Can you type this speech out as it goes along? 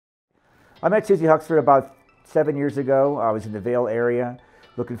I met Susie Huxford about 7 years ago. I was in the Vail area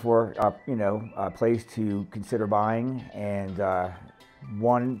looking for, a place to consider buying. And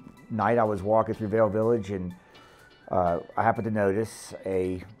one night I was walking through Vail Village, and I happened to notice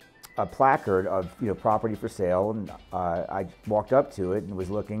a placard of property for sale, and I walked up to it and was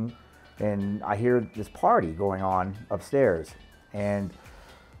looking, and I hear this party going on upstairs, and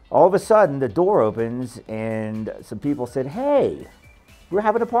all of a sudden the door opens and some people said, "Hey, we're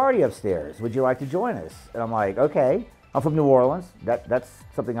having a party upstairs. Would you like to join us?" And I'm like, "Okay." I'm from New Orleans. That's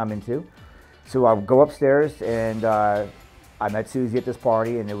something I'm into. So I go upstairs, and I met Susie at this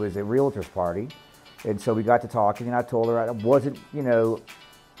party, and it was a realtor's party. And so we got to talking, and I told her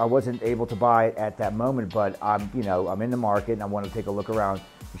I wasn't able to buy it at that moment, but I'm in the market and I want to take a look around.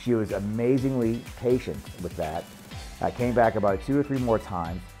 She was amazingly patient with that. I came back about 2 or 3 more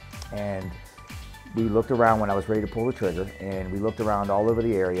times, and we looked around when I was ready to pull the trigger, and we looked around all over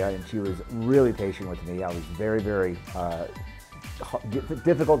the area, and she was really patient with me. I was very, very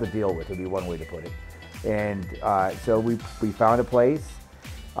difficult to deal with, would be one way to put it. And so we found a place.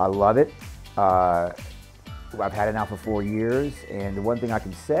 I love it. I've had it now for 4 years, and the one thing I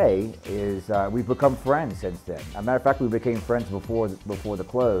can say is we've become friends since then. As a matter of fact, we became friends before the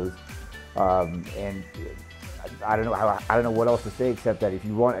close, and I don't know what else to say except that if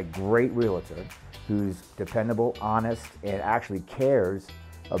you want a great realtor who's dependable, honest, and actually cares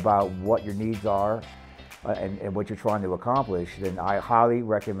about what your needs are and what you're trying to accomplish, then I highly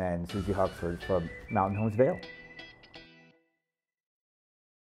recommend Susie Huxford from Mountain Homes Vail.